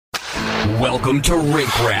Welcome to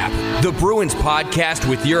Rink Rap, the Bruins podcast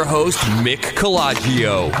with your host, Mick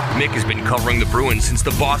Colageo. Mick has been covering the Bruins since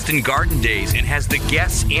the Boston Garden days and has the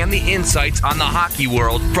guests and the insights on the hockey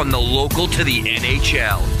world from the local to the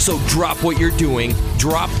NHL. So drop what you're doing,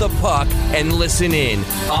 drop the puck, and listen in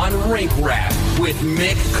on Rink Rap with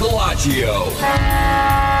Mick Colageo.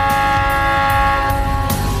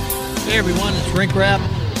 Hey everyone, it's Rink Rap,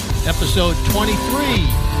 episode 23.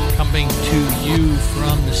 Coming to you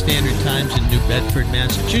from the Standard Times in New Bedford,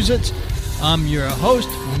 Massachusetts. I'm your host,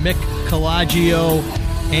 Mick Colageo,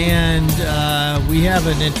 and we have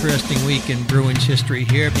an interesting week in Bruins history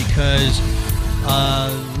here because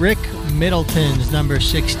Rick Middleton's number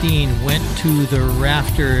 16 went to the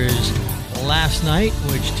rafters last night,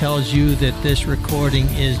 which tells you that this recording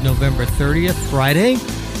is November 30th, Friday,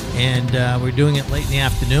 and we're doing it late in the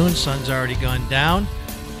afternoon. Sun's already gone down,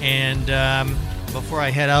 and before I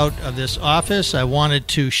head out of this office, I wanted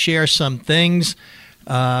to share some things.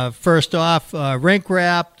 First off, Rink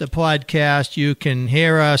Rap, the podcast. You can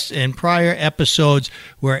hear us in prior episodes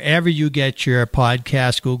wherever you get your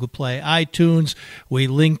podcast, Google Play, iTunes. We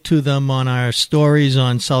link to them on our stories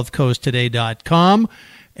on southcoasttoday.com.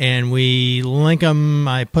 And we link them.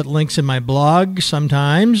 I put links in my blog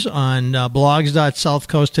sometimes on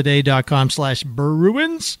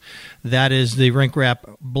blogs.southcoasttoday.com/Bruins. That is the Rink Rap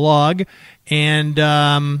blog. And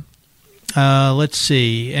let's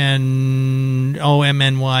see, and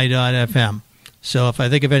omny.fm. So if I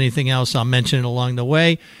think of anything else, I'll mention it along the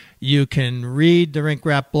way. You can read the Rink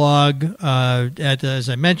Rap blog, as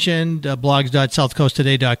I mentioned,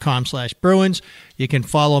 blogs.southcoasttoday.com/Bruins. You can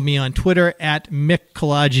follow me on Twitter at Mick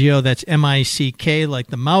Colageo. That's M-I-C-K like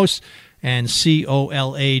the mouse, and C-O-L-A-G-E-O.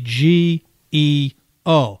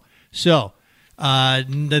 So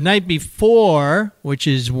the night before, which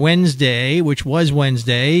was Wednesday,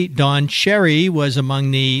 Don Cherry was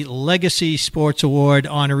among the Legacy Sports Award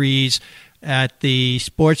honorees at the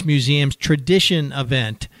Sports Museum's Tradition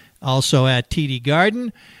event, also at TD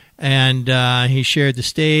Garden, and he shared the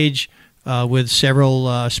stage with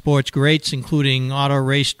several sports greats, including auto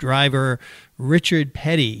race driver Richard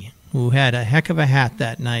Petty, who had a heck of a hat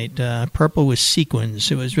that night, purple with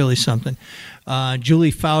sequins. It was really something.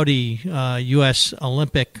 Julie Foudy, U.S.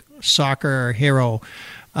 Olympic soccer hero.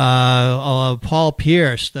 Paul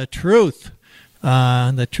Pierce, The Truth.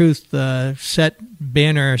 Set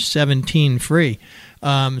banner 17 free.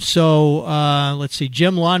 Let's see,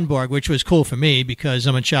 Jim Lonborg, which was cool for me because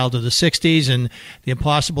I'm a child of the 60s, and the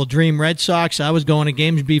Impossible Dream Red Sox, I was going to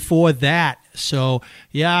games before that. So,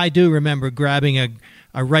 yeah, I do remember grabbing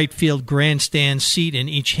a right field grandstand seat in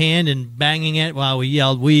each hand and banging it while we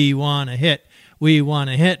yelled, "We want to hit. We want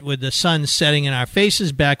to hit," with the sun setting in our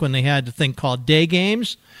faces back when they had the thing called day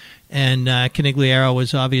games. And Canigliaro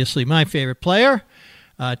was obviously my favorite player.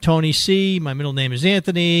 Tony C., my middle name is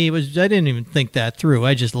Anthony. I didn't even think that through.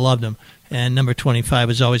 I just loved him. And number 25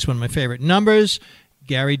 was always one of my favorite numbers.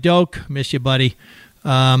 Gary Doak, miss you, buddy.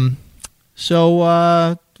 Last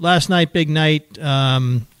night, big night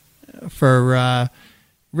for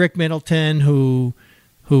Rick Middleton, who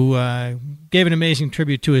gave an amazing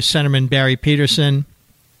tribute to his centerman, Barry Peterson.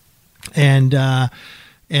 And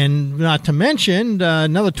not to mention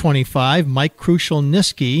another 25, Mike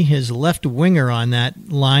Krushelnyski, his left winger on that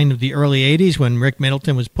line of the early 80s when Rick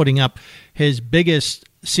Middleton was putting up his biggest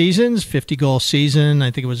seasons, 50-goal season.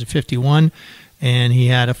 I think it was a 51, and he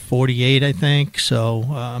had a 48, I think.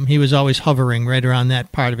 So he was always hovering right around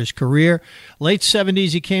that part of his career. Late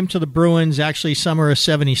 70s, he came to the Bruins, actually summer of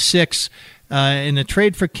 76, in a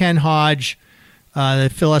trade for Ken Hodge.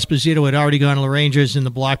 Phil Esposito had already gone to the Rangers in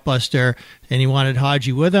the blockbuster, and he wanted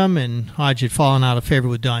Hodgie with him, and Hodge had fallen out of favor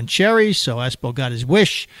with Don Cherry, so Espo got his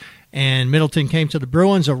wish, and Middleton came to the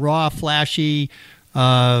Bruins, a raw, flashy,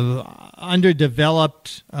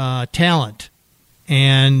 underdeveloped talent,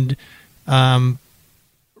 and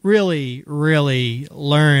really, really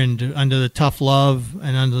learned under the tough love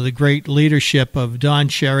and under the great leadership of Don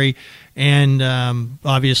Cherry and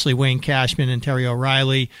obviously Wayne Cashman and Terry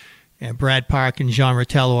O'Reilly. Brad Park and Jean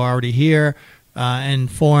Rattel were already here and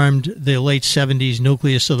formed the late 70s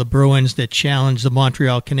nucleus of the Bruins that challenged the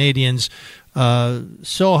Montreal Canadiens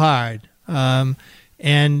so hard and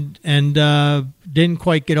didn't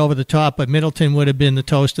quite get over the top, but Middleton would have been the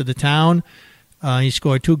toast of the town. He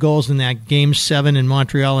scored 2 goals in that Game 7 in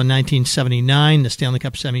Montreal in 1979, the Stanley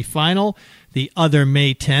Cup semifinal, the other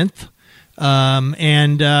May 10th.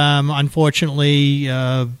 Unfortunately,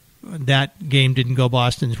 that game didn't go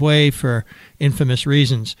Boston's way for infamous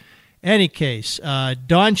reasons. Any case,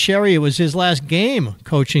 Don Cherry, it was his last game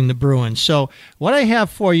coaching the Bruins. So what I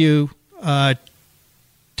have for you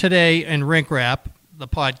today in Rink Rap, the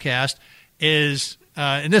podcast, is,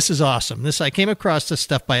 and this is awesome. I came across this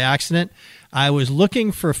stuff by accident. I was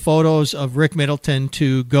looking for photos of Rick Middleton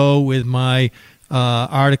to go with my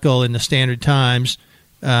article in the Standard Times,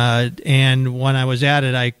 and when I was at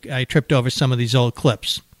it, I tripped over some of these old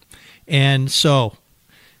clips. And so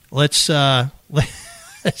let's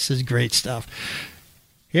this is great stuff.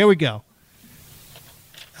 Here we go.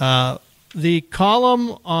 The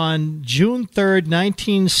column on June 3rd,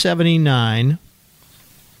 1979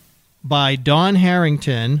 by Don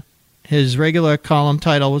Harrington, his regular column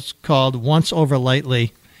title was called Once Over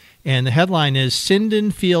Lightly, and the headline is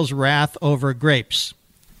Sinden Feels Wrath Over Grapes.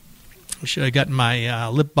 I should have gotten my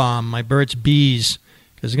lip balm, my Burt's Bees,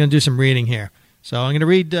 because I'm going to do some reading here. So I'm going to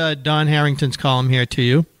read Don Harrington's column here to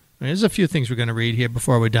you. There's a few things we're going to read here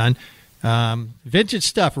before we're done. Vintage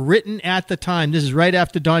stuff written at the time. This is right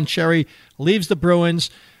after Don Cherry leaves the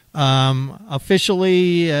Bruins.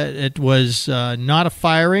 Officially, it was not a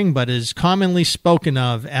firing, but is commonly spoken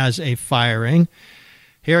of as a firing.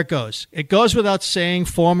 Here it goes. It goes without saying,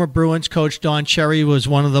 former Bruins coach Don Cherry was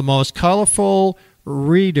one of the most colorful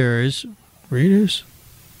readers?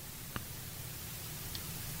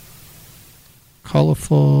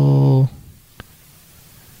 Colorful...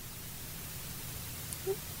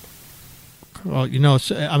 Well,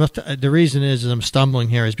 the reason is I'm stumbling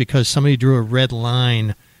here is because somebody drew a red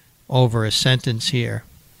line over a sentence here.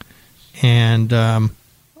 And,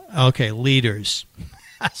 okay, leaders.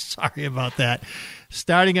 Sorry about that.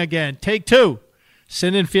 Starting again. Take two.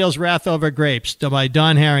 Sinden Feels Wrath Over Grapes by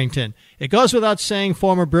Don Harrington. It goes without saying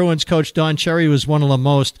former Bruins coach Don Cherry was one of the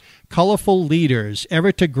most colorful leaders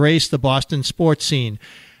ever to grace the Boston sports scene.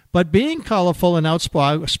 But being colorful and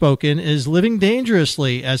outspoken is living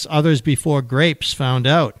dangerously, as others before Grapes found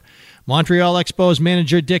out. Montreal Expos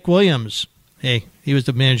manager Dick Williams, hey, he was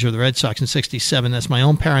the manager of the Red Sox in '67. That's my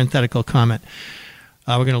own parenthetical comment.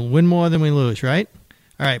 We're going to win more than we lose, right?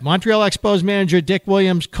 All right, Montreal Expos manager Dick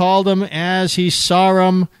Williams called him as he saw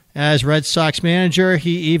him as Red Sox manager.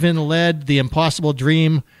 He even led the Impossible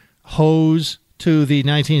Dream hose to the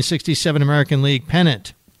 1967 American League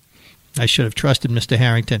pennant. I should have trusted Mr.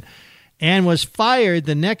 Harrington. And was fired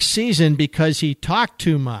the next season because he talked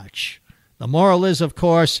too much. The moral is, of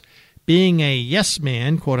course, being a yes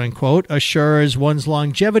man, quote unquote, assures one's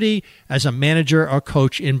longevity as a manager or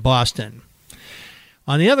coach in Boston.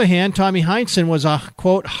 On the other hand, Tommy Heinsohn was a,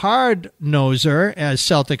 quote, hard-noser as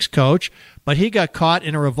Celtics coach, but he got caught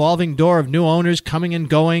in a revolving door of new owners coming and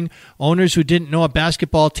going, owners who didn't know a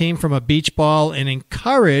basketball team from a beach ball and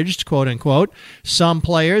encouraged, quote unquote, some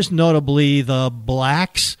players, notably the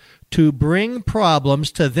Blacks, to bring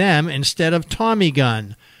problems to them instead of Tommy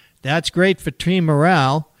gun. That's great for team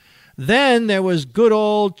morale. Then there was good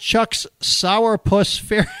old Chuck's Sourpuss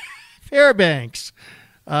Fairbanks.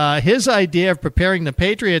 His idea of preparing the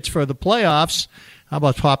Patriots for the playoffs, how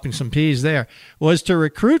about popping some peas there, was to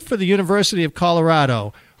recruit for the University of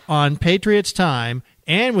Colorado on Patriots time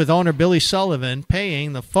and with owner Billy Sullivan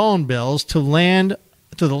paying the phone bills to the land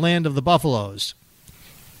of the Buffaloes.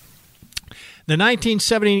 The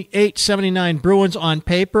 1978-79 Bruins on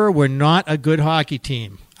paper were not a good hockey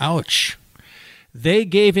team. Ouch. They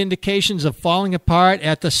gave indications of falling apart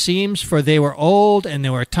at the seams, for they were old and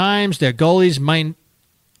there were times their goalies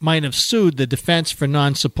might have sued the defense for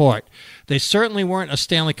non-support. They certainly weren't a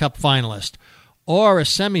Stanley Cup finalist or a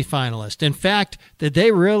semifinalist. In fact, did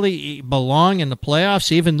they really belong in the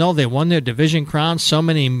playoffs, even though they won their division crown so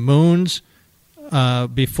many moons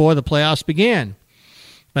before the playoffs began?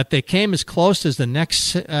 But they came as close as the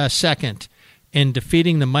next second in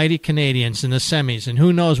defeating the mighty Canadiens in the semis, and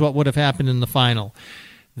who knows what would have happened in the final.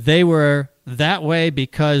 They were that way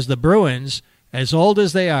because the Bruins, as old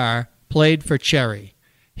as they are, played for Cherry.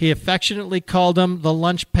 He affectionately called them the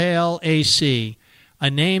Lunch Pail AC, a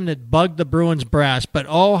name that bugged the Bruins brass, but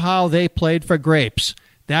oh, how they played for Grapes.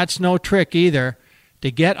 That's no trick either,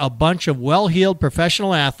 to get a bunch of well-heeled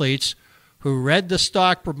professional athletes who read the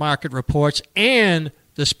stock market reports and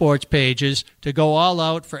the sports pages to go all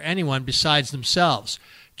out for anyone besides themselves.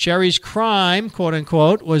 Cherry's crime,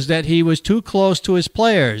 quote-unquote, was that he was too close to his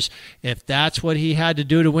players. If that's what he had to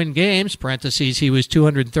do to win games, parentheses, he was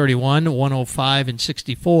 231, 105, and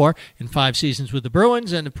 64 in 5 seasons with the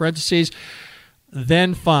Bruins, and the parentheses,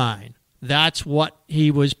 then fine. That's what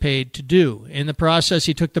he was paid to do. In the process,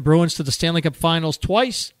 he took the Bruins to the Stanley Cup Finals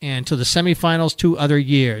twice and to the semifinals 2 other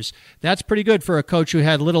years. That's pretty good for a coach who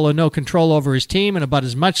had little or no control over his team and about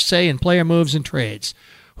as much say in player moves and trades.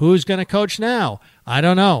 Who's going to coach now? I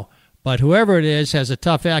don't know, but whoever it is has a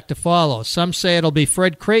tough act to follow. Some say it'll be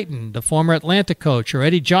Fred Creighton, the former Atlanta coach, or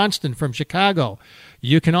Eddie Johnston from Chicago.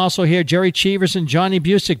 You can also hear Jerry Cheevers and Johnny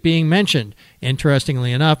Busick being mentioned.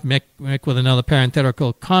 Interestingly enough, Mick with another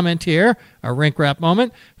parenthetical comment here, a Rink Rap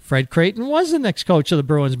moment. Fred Creighton was the next coach of the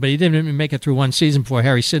Bruins, but he didn't even make it through one season before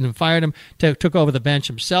Harry Sinden fired him, took over the bench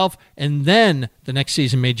himself, and then the next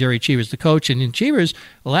season made Jerry Cheevers the coach, and Cheevers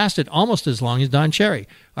lasted almost as long as Don Cherry.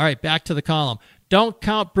 All right, back to the column. Don't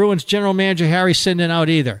count Bruins general manager Harry Sinden out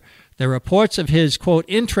either. The reports of his, quote,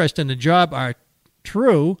 interest in the job are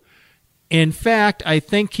true. In fact, I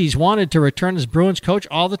think he's wanted to return as Bruins coach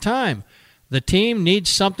all the time. The team needs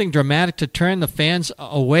something dramatic to turn the fans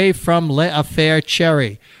away from L'Affaire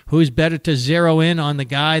Cherry. Who's better to zero in on the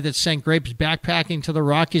guy that sent Grapes backpacking to the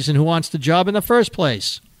Rockies and who wants the job in the first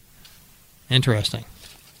place? Interesting.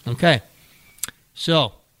 Okay.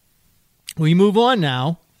 So, we move on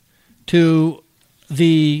now to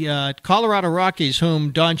the Colorado Rockies,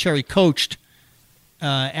 whom Don Cherry coached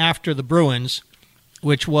after the Bruins,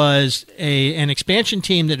 which was an expansion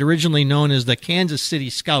team that originally known as the Kansas City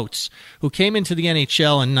Scouts, who came into the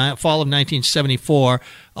NHL in fall of 1974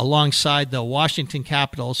 alongside the Washington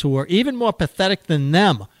Capitals, who were even more pathetic than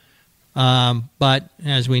them. But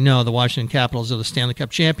as we know, the Washington Capitals are the Stanley Cup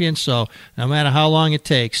champions, so no matter how long it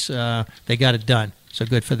takes, they got it done. So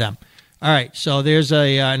good for them. All right, so there's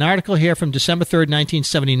an article here from December 3rd,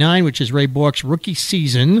 1979, which is Ray Bourque's rookie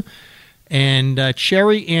season. And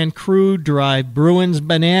Cherry and crew drive Bruins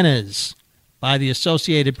bananas by the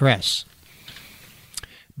Associated Press.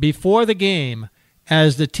 Before the game,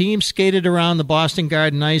 as the team skated around the Boston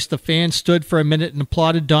Garden ice, the fans stood for a minute and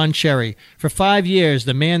applauded Don Cherry. For 5 years,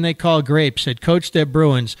 the man they call Grapes had coached their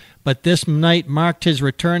Bruins, but this night marked his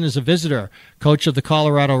return as a visitor, coach of the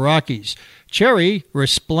Colorado Rockies. Cherry,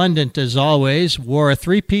 resplendent as always, wore a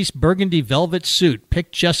three-piece burgundy velvet suit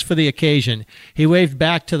picked just for the occasion. He waved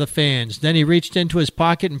back to the fans. Then he reached into his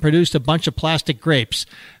pocket and produced a bunch of plastic grapes.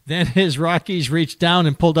 Then his Rockies reached down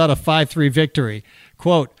and pulled out a 5-3 victory.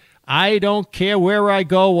 Quote, "I don't care where I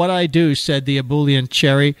go, what I do," said the ebullient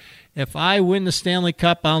Cherry. "If I win the Stanley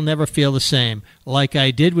Cup, I'll never feel the same, like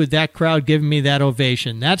I did with that crowd giving me that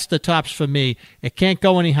ovation. That's the tops for me. It can't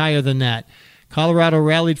go any higher than that." Colorado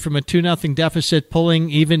rallied from a 2-0 deficit, pulling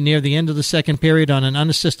even near the end of the second period on an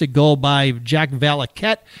unassisted goal by Jack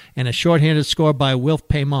Valaquette and a shorthanded score by Wilf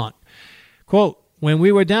Paymont. Quote, "When we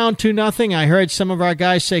were down 2-0, I heard some of our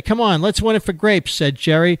guys say, 'Come on, let's win it for Grapes,'" said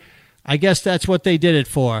Cherry. "I guess that's what they did it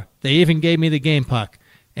for. They even gave me the game puck."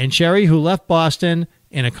 And Cherry, who left Boston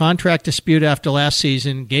in a contract dispute after last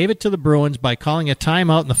season, gave it to the Bruins by calling a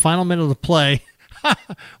timeout in the final minute of the play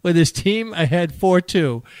with his team ahead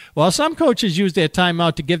 4-2. While some coaches use their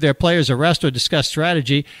timeout to give their players a rest or discuss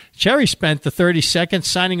strategy, Cherry spent the 30 seconds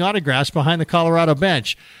signing autographs behind the Colorado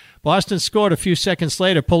bench. Boston scored a few seconds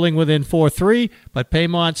later, pulling within 4-3, but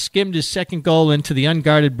Paymont skimmed his second goal into the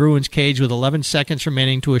unguarded Bruins cage with 11 seconds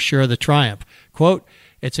remaining to assure the triumph. Quote,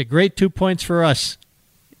 "It's a great 2 points for us,"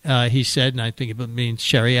 he said, and I think it means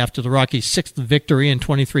Cherry, after the Rockies' 6th victory in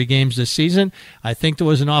 23 games this season. "I think there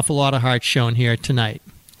was an awful lot of heart shown here tonight."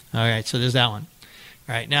 All right, so there's that one.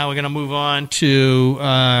 All right, now we're going to move on to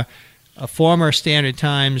a former Standard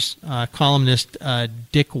Times columnist,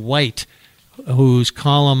 Dick White, whose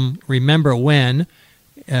column Remember When,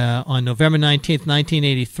 on November 19th,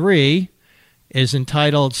 1983, is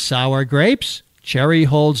entitled "Sour Grapes? Cherry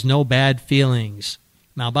Holds No Bad Feelings."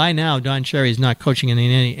 Now, by now, Don Cherry is not coaching in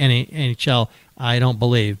any NHL, I don't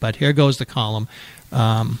believe. But here goes the column.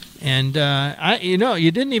 You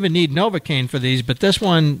didn't even need Novocaine for these, but this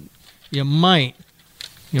one, you might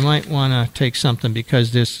want to take something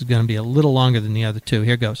because this is going to be a little longer than the other two.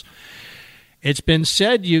 Here goes. It's been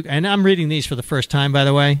said and I'm reading these for the first time, by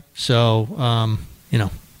the way, so,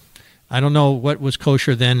 I don't know what was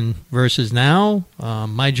kosher then versus now.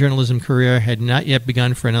 My journalism career had not yet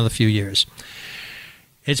begun for another few years.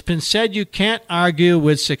 It's been said you can't argue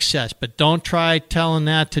with success, but don't try telling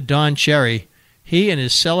that to Don Cherry. He and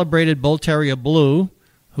his celebrated Bull Terrier Blue,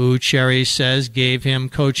 who Cherry says gave him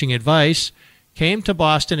coaching advice, came to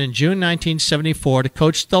Boston in June 1974 to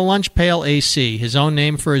coach the Lunch Pail AC, his own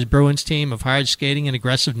name for his Bruins team of hard-skating and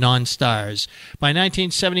aggressive non-stars. By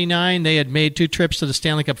 1979, they had made 2 trips to the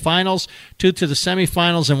Stanley Cup Finals, 2 to the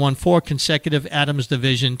semifinals, and won 4 consecutive Adams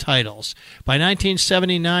Division titles. By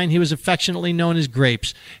 1979, he was affectionately known as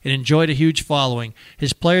Grapes and enjoyed a huge following.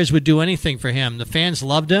 His players would do anything for him. The fans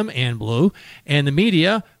loved him, and Blue, and the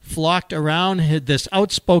media flocked around this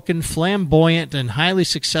outspoken, flamboyant, and highly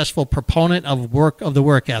successful proponent of the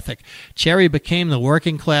work ethic. Cherry became the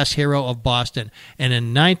working-class hero of Boston, and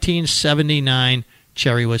in 1979,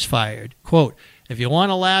 Cherry was fired. Quote, If you want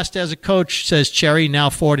to last as a coach, says Cherry, now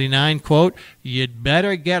 49, quote, you'd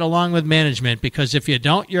better get along with management, because if you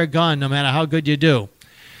don't, you're gone no matter how good you do.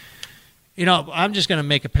 I'm just going to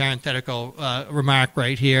make a parenthetical remark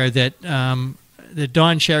right here that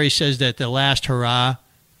Don Cherry says that the last hurrah,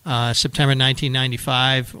 September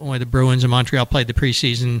 1995, when the Bruins in Montreal played the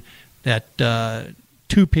preseason, that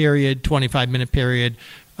 2-period, 25-minute period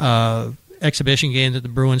exhibition game that the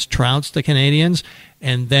Bruins trounced the Canadians,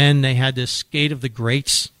 and then they had this skate of the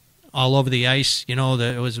greats all over the ice. It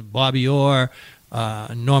was Bobby Orr,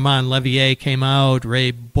 Normand Levier came out, Ray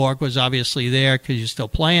Bourque was obviously there because he's still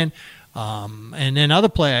playing. And then other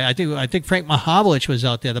players, I think Frank Mahovlich was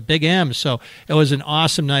out there, the Big M. So it was an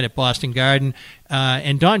awesome night at Boston Garden.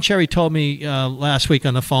 And Don Cherry told me last week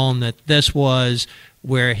on the phone that this was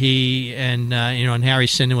where he and Harry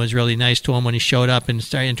Sinden was really nice to him when he showed up and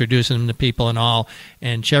started introducing him to people and all.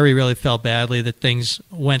 And Cherry really felt badly that things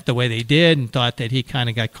went the way they did, and thought that he kind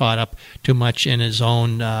of got caught up too much in his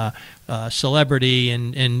own celebrity,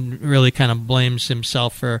 and really kind of blames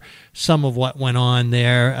himself for some of what went on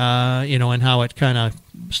there, and how it kind of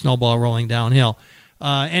snowballed rolling downhill.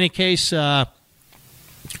 Any case,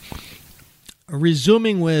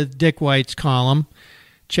 resuming with Dick White's column,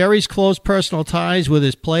 Cherry's close personal ties with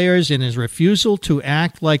his players and his refusal to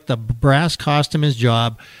act like the brass cost him his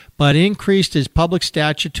job, but increased his public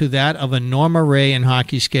stature to that of a Norma Ray in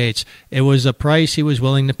hockey skates. It was a price he was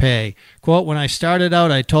willing to pay. Quote, when I started out,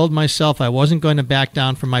 I told myself I wasn't going to back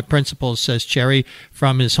down from my principles, says Cherry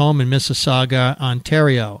from his home in Mississauga,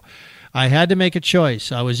 Ontario. I had to make a choice.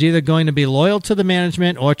 I was either going to be loyal to the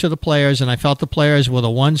management or to the players, and I felt the players were the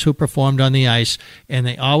ones who performed on the ice, and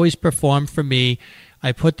they always performed for me.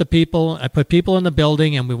 I put people in the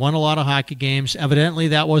building, and we won a lot of hockey games. Evidently,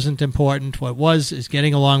 that wasn't important. What was is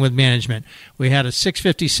getting along with management. We had a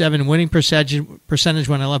 .657 winning percentage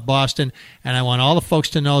when I left Boston, and I want all the folks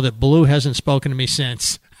to know that Blue hasn't spoken to me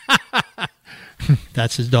since.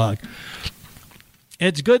 That's his dog.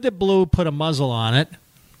 It's good that Blue put a muzzle on it.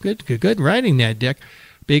 Good writing there, Dick,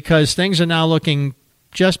 because things are now looking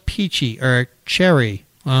just peachy, or cherry.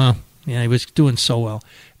 He was doing so well.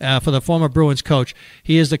 For the former Bruins coach.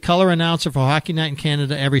 He is the color announcer for Hockey Night in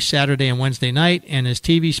Canada every Saturday and Wednesday night, and his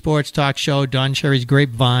TV sports talk show, Don Cherry's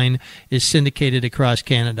Grapevine, is syndicated across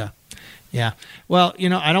Canada. Yeah. Well,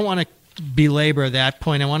 I don't want to belabor that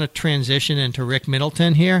point. I want to transition into Rick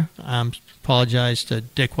Middleton here. Apologize to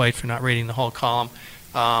Dick White for not reading the whole column.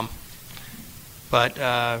 But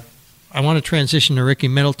I want to transition to Ricky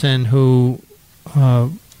Middleton, who,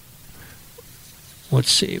 let's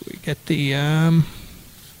see, we get the...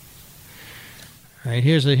 All right,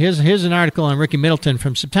 here's an article on Ricky Middleton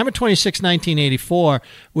from September 26, 1984,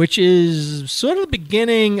 which is sort of the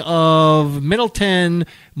beginning of Middleton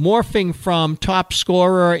morphing from top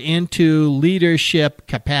scorer into leadership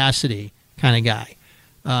capacity kind of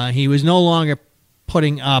guy. He was no longer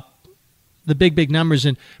putting up the big numbers,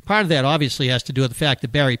 and part of that obviously has to do with the fact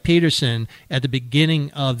that Barry Peterson, at the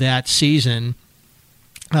beginning of that season,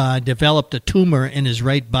 developed a tumor in his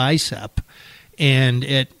right bicep, and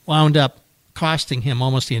it wound up costing him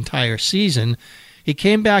almost the entire season. He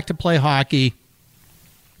came back to play hockey,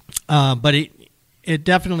 but it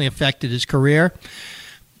definitely affected his career.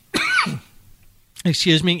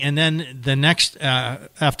 Excuse me. And then the next,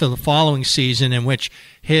 after the following season, in which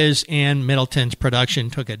his and Middleton's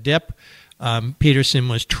production took a dip, Peterson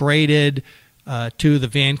was traded to the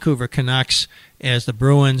Vancouver Canucks as the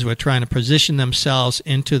Bruins were trying to position themselves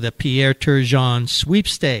into the Pierre Turgeon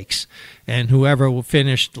sweepstakes. And whoever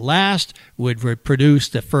finished last would produce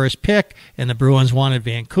the first pick, and the Bruins wanted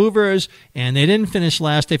Vancouver's, and they didn't finish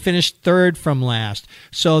last. They finished third from last.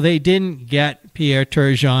 So they didn't get Pierre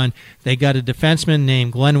Turgeon. They got a defenseman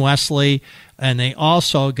named Glenn Wesley, and they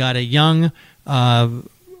also got a young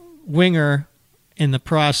winger in the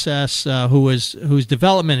process whose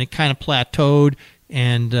development had kind of plateaued,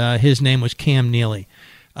 and his name was Cam Neely.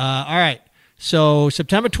 All right. So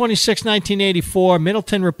September 26, 1984,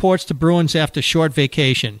 Middleton reports to Bruins after short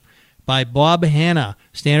vacation by Bob Hanna,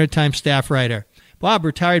 Standard Time staff writer. Bob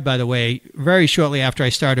retired, by the way, very shortly after I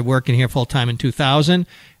started working here full-time in 2000.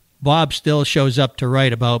 Bob still shows up to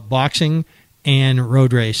write about boxing and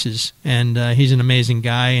road races, and he's an amazing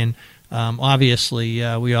guy, and obviously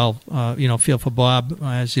we all feel for Bob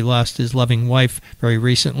as he lost his loving wife very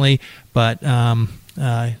recently, but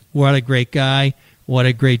what a great guy. What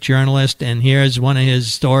a great journalist. And here's one of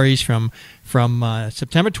his stories from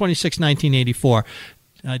September 26, 1984.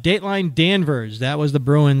 Dateline Danvers, that was the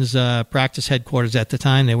Bruins' practice headquarters at the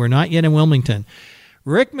time. They were not yet in Wilmington.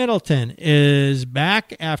 Rick Middleton is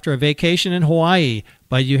back after a vacation in Hawaii,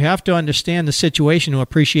 but you have to understand the situation to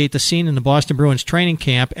appreciate the scene in the Boston Bruins training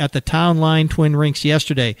camp at the Town Line Twin Rinks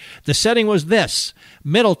yesterday. The setting was this: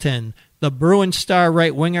 Middleton, the Bruins star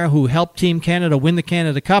right winger who helped Team Canada win the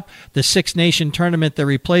Canada Cup, the Six Nation tournament that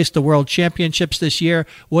replaced the World Championships this year,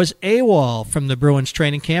 was AWOL from the Bruins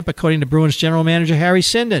training camp, according to Bruins general manager Harry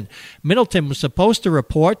Sinden. Middleton was supposed to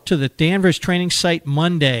report to the Danvers training site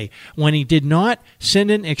Monday. When he did not,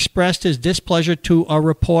 Sinden expressed his displeasure to a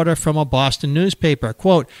reporter from a Boston newspaper.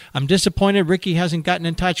 Quote, "I'm disappointed Ricky hasn't gotten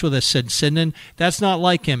in touch with us," said Sinden. "That's not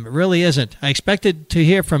like him. It really isn't. I expected to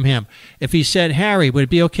hear from him. If he said, 'Harry, would it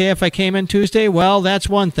be okay if I came in Tuesday?' Well, that's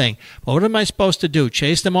one thing. But what am I supposed to do?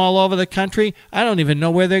 Chase them all over the country? I don't even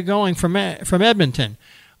know where they're going from Edmonton."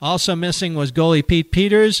 Also missing was goalie Pete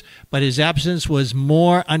Peters, but his absence was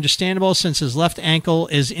more understandable since his left ankle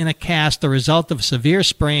is in a cast, the result of a severe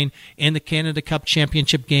sprain in the Canada Cup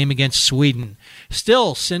Championship game against Sweden.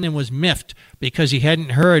 Still, Sinden was miffed because he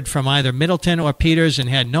hadn't heard from either Middleton or Peters and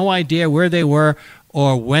had no idea where they were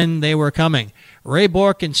or when they were coming. Ray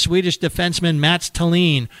Bourque and Swedish defenseman Mats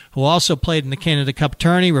Thelin, who also played in the Canada Cup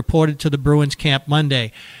tourney, reported to the Bruins camp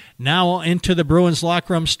Monday. Now into the Bruins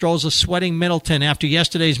locker room strolls a sweating Middleton after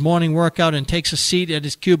yesterday's morning workout and takes a seat at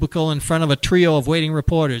his cubicle in front of a trio of waiting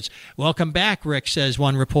reporters. "Welcome back, Rick," says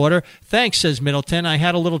one reporter. "Thanks," says Middleton. "I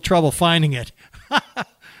had a little trouble finding it."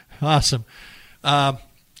 Awesome.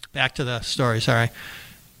 Back to the story, sorry.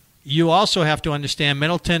 You also have to understand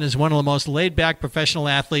Middleton is one of the most laid-back professional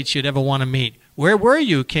athletes you'd ever want to meet. "Where were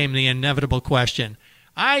you?" came the inevitable question.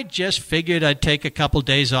 "I just figured I'd take a couple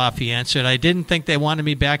days off," he answered. "I didn't think they wanted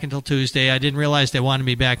me back until Tuesday. I didn't realize they wanted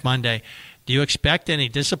me back Monday." "Do you expect any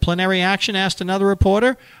disciplinary action?" asked another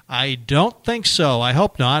reporter. "I don't think so. I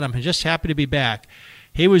hope not. I'm just happy to be back."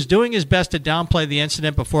 He was doing his best to downplay the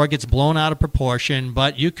incident before it gets blown out of proportion,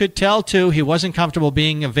 but you could tell, too, he wasn't comfortable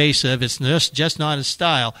being evasive. It's just not his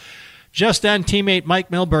style. Just then, teammate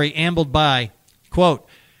Mike Milbury ambled by. Quote,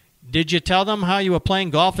 "Did you tell them how you were playing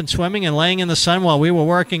golf and swimming and laying in the sun while we were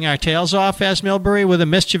working our tails off?" asked Milbury with a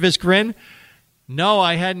mischievous grin. "No,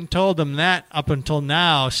 I hadn't told them that up until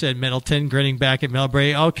now," said Middleton, grinning back at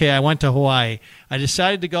Milbury. "Okay, I went to Hawaii. I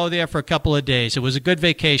decided to go there for a couple of days. It was a good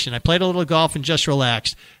vacation. I played a little golf and just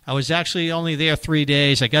relaxed. I was actually only there 3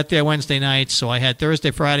 days. I got there Wednesday night, so I had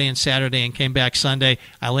Thursday, Friday, and Saturday and came back Sunday.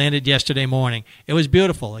 I landed yesterday morning. It was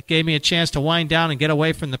beautiful. It gave me a chance to wind down and get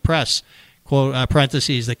away from the press." Quote,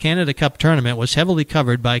 parentheses, "The Canada Cup tournament was heavily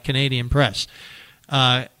covered by Canadian press.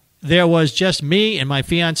 There was just me and my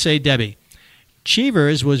fiancée, Debbie."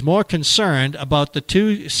 Cheevers was more concerned about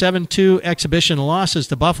the 7-2 exhibition losses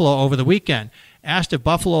to Buffalo over the weekend. Asked if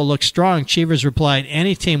Buffalo looked strong, Cheevers replied,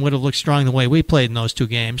 "Any team would have looked strong the way we played in those two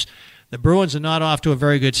games." The Bruins are not off to a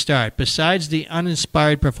very good start. Besides the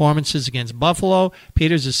uninspired performances against Buffalo,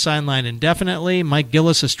 Peters is sidelined indefinitely. Mike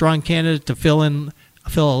Gillis, a strong candidate to fill a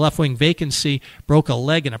left-wing vacancy, broke a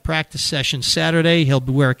leg in a practice session Saturday. He'll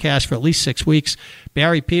wear a cast for at least 6 weeks.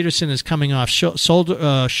 Barry Peterson is coming off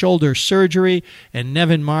shoulder surgery, and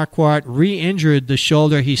Nevin Marquardt re-injured the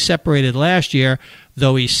shoulder he separated last year,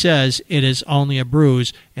 though he says it is only a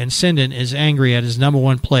bruise, and Sinden is angry at his number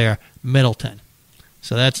one player, Middleton.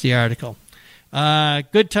 So that's the article.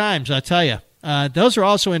 Good times, I tell you. Those are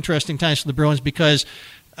also interesting times for the Bruins because,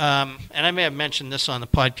 and I may have mentioned this on the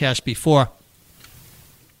podcast before,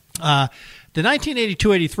 the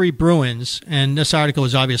 1982-83 Bruins, and this article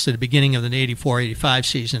is obviously the beginning of the 84-85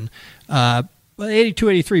 season, but the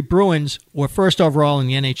 82-83 Bruins were first overall in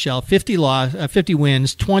the NHL, 50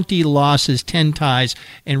 wins, 20 losses, 10 ties,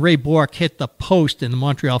 and Ray Bourque hit the post in the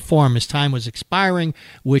Montreal Forum. His time was expiring,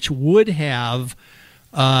 which would have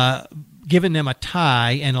given them a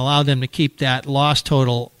tie and allowed them to keep that loss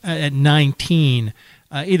total at 19.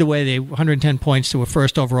 Either way, they 110 points to a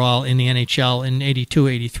first overall in the NHL in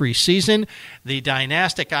 82-83 season. The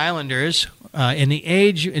dynastic Islanders, in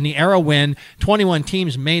the era when 21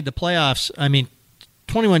 teams made the playoffs,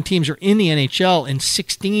 21 teams are in the NHL, and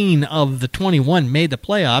 16 of the 21 made the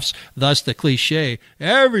playoffs, thus the cliche,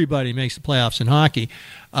 everybody makes the playoffs in hockey.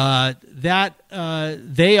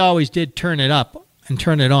 They always did turn it up and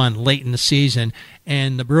turn it on late in the season,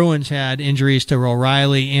 and the Bruins had injuries to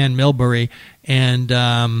O'Reilly and Milbury, and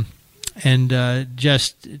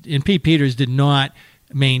Pete Peters did not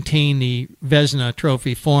maintain the Vezina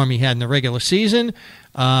Trophy form he had in the regular season,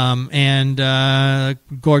 and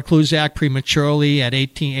Gord Kluzak prematurely at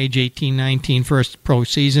age 18-19, first pro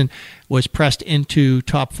season, was pressed into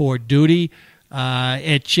top four duty.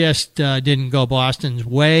 It just didn't go Boston's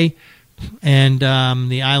way. And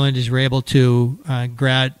the Islanders were able to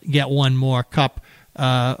get one more cup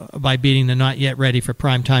by beating the not yet ready for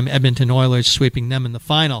primetime Edmonton Oilers, sweeping them in the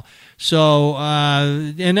final. So,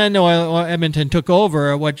 and then Edmonton took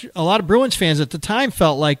over, what a lot of Bruins fans at the time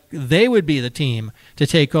felt like they would be the team to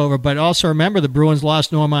take over. But also remember, the Bruins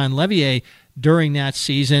lost Normand Levier during that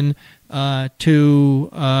season to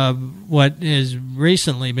what has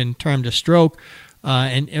recently been termed a stroke,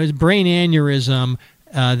 and it was brain aneurysm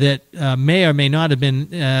that may or may not have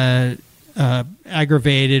been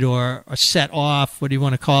aggravated or set off, what do you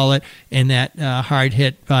want to call it, in that hard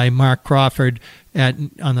hit by Mark Crawford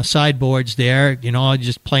on the sideboards there,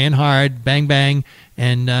 just playing hard, bang, bang,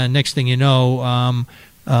 and next thing you know,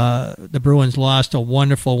 the Bruins lost a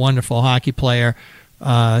wonderful, wonderful hockey player,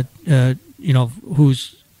 who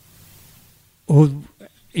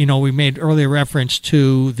we made earlier reference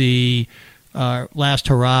to the last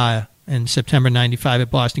hurrah in September 95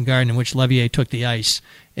 at Boston Garden, in which Levier took the ice.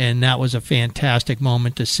 And that was a fantastic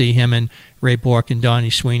moment to see him and Ray Bourque and Donnie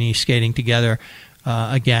Sweeney skating together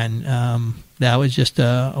again. That was just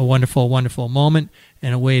a wonderful, wonderful moment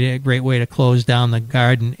and a great way to close down the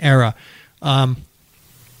Garden era. Let's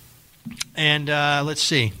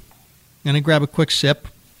see. I'm going to grab a quick sip.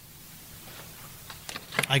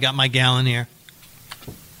 I got my gallon here.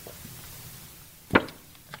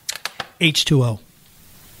 H2O.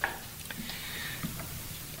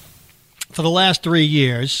 For the last 3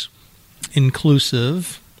 years,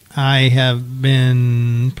 inclusive, I have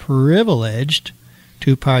been privileged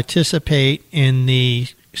to participate in the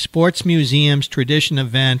Sports Museum's tradition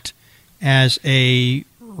event as a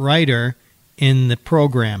writer in the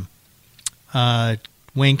program.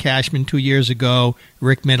 Wayne Cashman 2 years ago,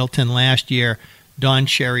 Rick Middleton last year, Don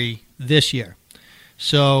Cherry this year.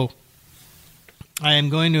 So I am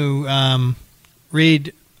going to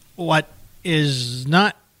read what is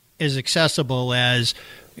not as accessible as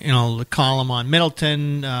the column on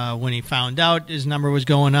Middleton when he found out his number was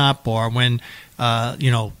going up, or when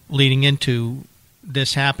leading into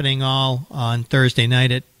this happening all on Thursday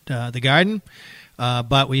night at the Garden.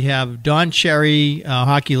 But we have Don Cherry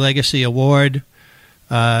Hockey Legacy Award,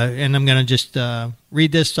 and I'm going to just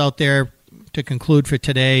read this out there to conclude for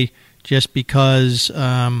today, just because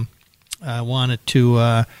I wanted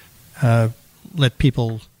to let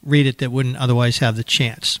people read it that wouldn't otherwise have the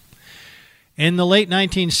chance. In the late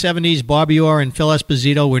 1970s, Bobby Orr and Phil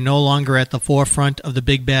Esposito were no longer at the forefront of the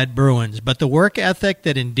Big Bad Bruins, but the work ethic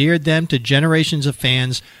that endeared them to generations of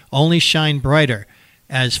fans only shined brighter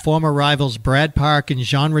as former rivals Brad Park and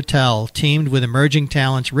Jean Rattel teamed with emerging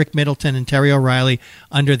talents Rick Middleton and Terry O'Reilly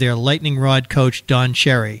under their lightning rod coach Don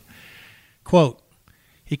Cherry. Quote,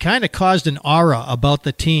 "He kind of caused an aura about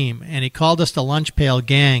the team, and he called us the Lunch Pail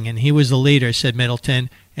Gang, and he was the leader," said Middleton.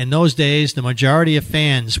 "In those days, the majority of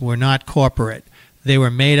fans were not corporate. They were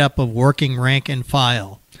made up of working rank and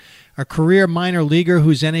file." A career minor leaguer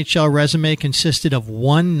whose NHL resume consisted of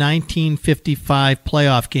one 1955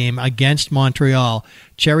 playoff game against Montreal,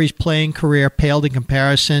 Cherry's playing career paled in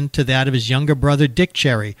comparison to that of his younger brother Dick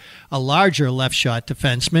Cherry, a larger left-shot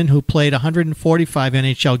defenseman who played 145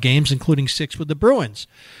 NHL games, including 6 with the Bruins.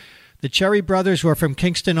 The Cherry brothers were from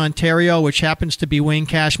Kingston, Ontario, which happens to be Wayne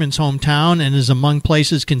Cashman's hometown and is among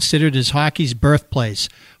places considered as hockey's birthplace.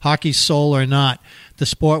 Hockey's soul or not, the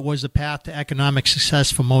sport was the path to economic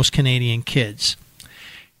success for most Canadian kids.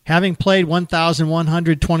 Having played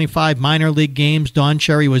 1,125 minor league games, Don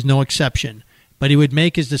Cherry was no exception, but he would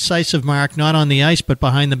make his decisive mark not on the ice but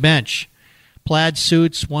behind the bench. Plaid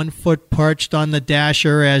suits, 1 foot perched on the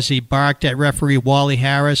dasher as he barked at referee Wally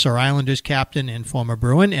Harris or Islanders captain and former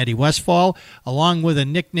Bruin Eddie Westfall, along with a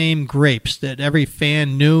nickname Grapes that every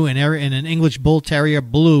fan knew and an English Bull Terrier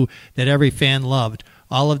Blue that every fan loved.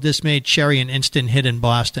 All of this made Cherry an instant hit in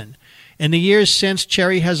Boston. In the years since,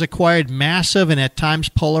 Cherry has acquired massive and at times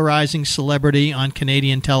polarizing celebrity on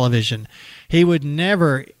Canadian television. He would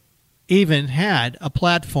never even had a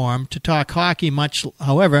platform to talk hockey, much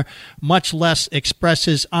less express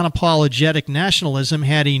his unapologetic nationalism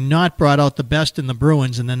had he not brought out the best in the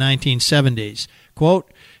Bruins in the 1970s.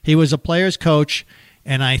 Quote, "He was a player's coach,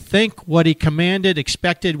 and I think what he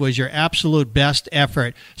expected was your absolute best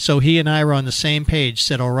effort, so he and I were on the same page,"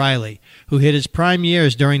 said O'Reilly, who hit his prime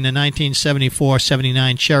years during the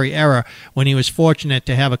 1974-79 Cherry era when he was fortunate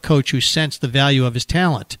to have a coach who sensed the value of his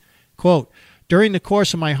talent. Quote, "During the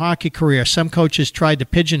course of my hockey career, some coaches tried to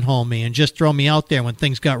pigeonhole me and just throw me out there when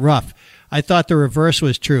things got rough. I thought the reverse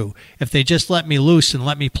was true. If they just let me loose and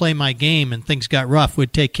let me play my game and things got rough,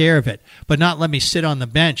 we'd take care of it, but not let me sit on the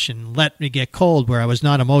bench and let me get cold where I was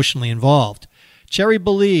not emotionally involved." Cherry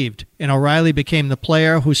believed, and O'Reilly became the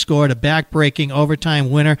player who scored a back-breaking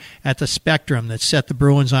overtime winner at the Spectrum that set the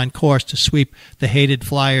Bruins on course to sweep the hated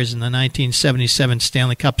Flyers in the 1977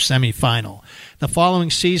 Stanley Cup semifinal. The following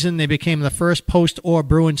season, they became the first post-Orr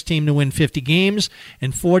Bruins team to win 50 games,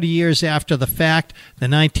 and 40 years after the fact, the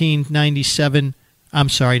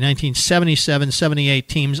 1977-78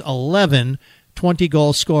 team's 11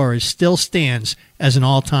 20-goal scorers still stands as an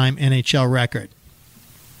all-time NHL record.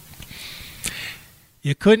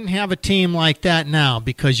 You couldn't have a team like that now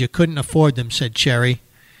because you couldn't afford them, said Cherry.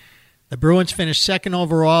 The Bruins finished second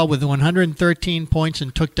overall with 113 points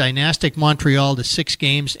and took dynastic Montreal to 6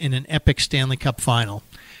 games in an epic Stanley Cup final.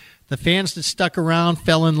 The fans that stuck around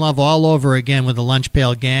fell in love all over again with the Lunch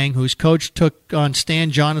Pail Gang, whose coach took on Stan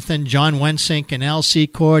Jonathan, John Wensink, and Al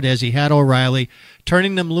Secord as he had O'Reilly,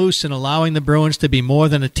 turning them loose and allowing the Bruins to be more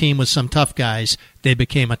than a team with some tough guys. They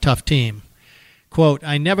became a tough team. Quote,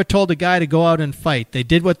 I never told a guy to go out and fight. They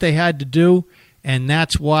did what they had to do, and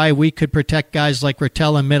that's why we could protect guys like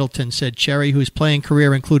Rattel and Middleton, said Cherry, whose playing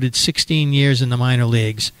career included 16 years in the minor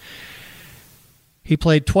leagues. He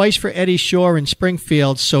played twice for Eddie Shore in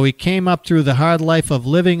Springfield, so he came up through the hard life of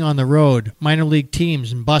living on the road, minor league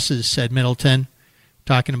teams and buses, said Middleton.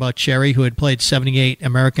 Talking about Cherry, who had played 78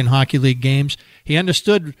 American Hockey League games. He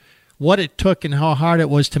understood what it took and how hard it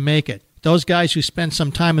was to make it. Those guys who spent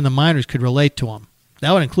some time in the minors could relate to him.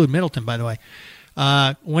 That would include Middleton, by the way.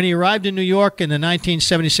 When he arrived in New York in the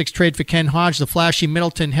 1976 trade for Ken Hodge, the flashy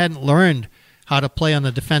Middleton hadn't learned how to play on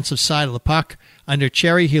the defensive side of the puck. Under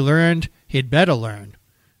Cherry, he learned he'd better learn.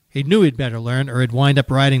 He knew he'd better learn, or he'd wind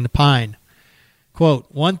up riding the pine. Quote,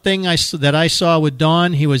 one thing that I saw with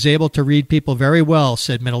Don, he was able to read people very well,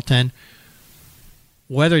 said Middleton.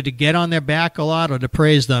 Whether to get on their back a lot or to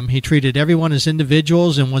praise them, he treated everyone as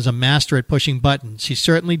individuals and was a master at pushing buttons. He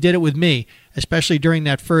certainly did it with me, especially during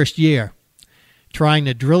that first year, trying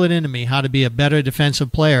to drill it into me how to be a better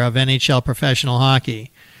defensive player of NHL professional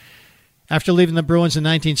hockey. After leaving the Bruins in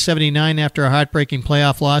 1979 after a heartbreaking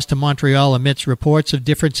playoff loss to Montreal amidst reports of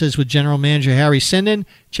differences with general manager Harry Sinden,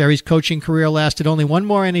 Cherry's coaching career lasted only one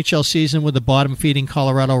more NHL season with the bottom-feeding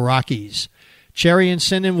Colorado Rockies. Cherry and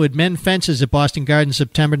Sinden would mend fences at Boston Garden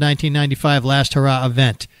September 1995 last hurrah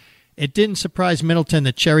event. It didn't surprise Middleton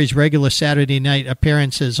that Cherry's regular Saturday night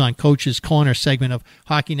appearances on Coach's Corner segment of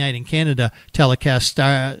Hockey Night in Canada, telecast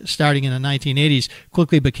starting in the 1980s,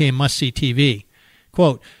 quickly became must-see TV.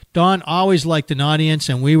 Quote, Don always liked an audience,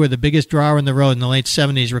 and we were the biggest draw on the road in the late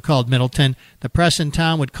 70s, recalled Middleton. The press in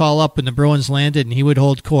town would call up when the Bruins landed, and he would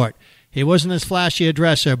hold court. He wasn't as flashy a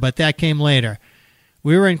dresser, but that came later.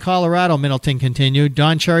 We were in Colorado, Middleton continued.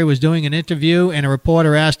 Don Cherry was doing an interview, and a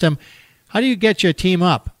reporter asked him, how do you get your team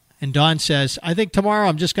up? And Don says, I think tomorrow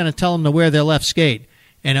I'm just going to tell them to wear their left skate.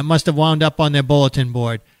 And it must have wound up on their bulletin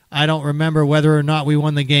board. I don't remember whether or not we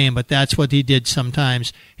won the game, but that's what he did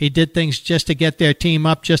sometimes. He did things just to get their team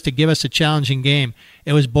up, just to give us a challenging game.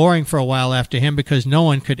 It was boring for a while after him because no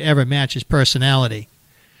one could ever match his personality.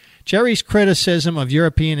 Cherry's criticism of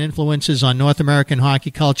European influences on North American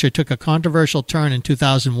hockey culture took a controversial turn in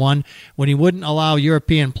 2001 when he wouldn't allow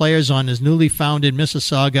European players on his newly founded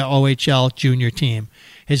Mississauga OHL junior team.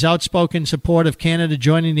 His outspoken support of Canada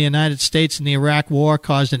joining the United States in the Iraq War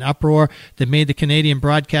caused an uproar that made the Canadian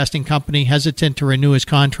Broadcasting Company hesitant to renew his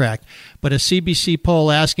contract. But a CBC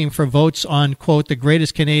poll asking for votes on, quote, the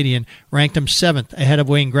greatest Canadian ranked him 7th ahead of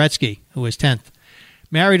Wayne Gretzky, who was 10th.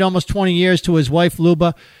 Married almost 20 years to his wife,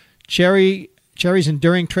 Luba, Cherry's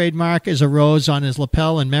enduring trademark is a rose on his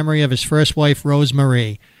lapel in memory of his first wife, Rose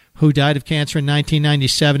Marie, who died of cancer in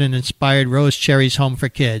 1997 and inspired Rose Cherry's Home for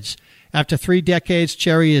Kids. After 3 decades,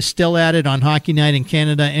 Cherry is still at it on Hockey Night in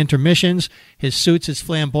Canada intermissions. His suit's as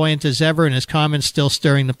flamboyant as ever and his comments still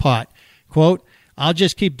stirring the pot. Quote, I'll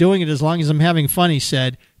just keep doing it as long as I'm having fun, he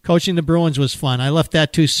said. Coaching the Bruins was fun. I left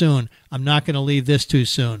that too soon. I'm not going to leave this too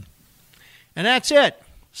soon. And that's it.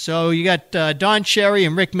 So you got Don Cherry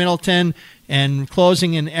and Rick Middleton and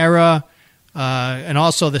closing an era and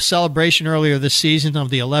also the celebration earlier this season of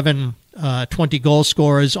the 11 20-goal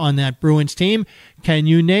scorers on that Bruins team. Can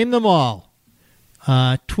you name them all?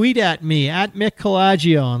 Tweet at me, at Mick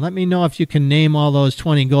Colageo, and let me know if you can name all those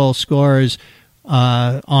 20-goal scorers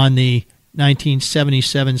on the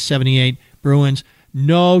 1977-78 Bruins.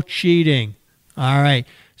 No cheating. All right.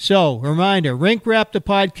 So, reminder, Rink Rap the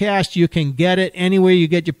podcast. You can get it anywhere you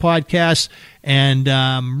get your podcasts. And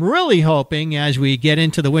I'm really hoping as we get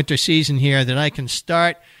into the winter season here that I can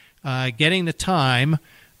start getting the time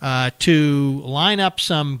to line up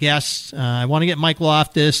some guests. I want to get Mike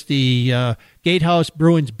Loftus, the Gatehouse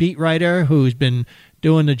Bruins beat writer, who's been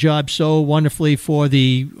doing the job so wonderfully for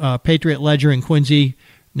the Patriot Ledger in Quincy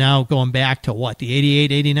now going back to, the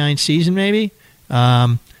 88, 89 season maybe?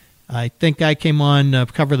 I think I came on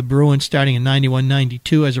cover the Bruins starting in 91,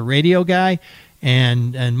 92 as a radio guy,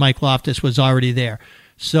 and Mike Loftus was already there.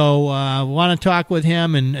 So I want to talk with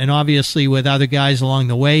him and obviously with other guys along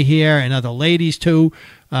the way here and other ladies too,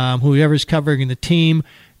 whoever's covering the team,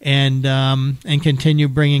 and continue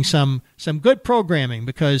bringing some good programming,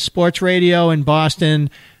 because sports radio in Boston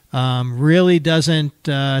really doesn't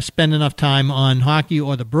spend enough time on hockey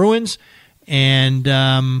or the Bruins, and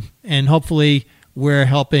hopefully we're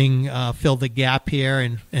helping fill the gap here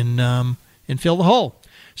and fill the hole.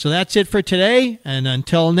 So that's it for today, and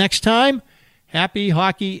until next time, happy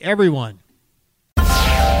hockey, everyone.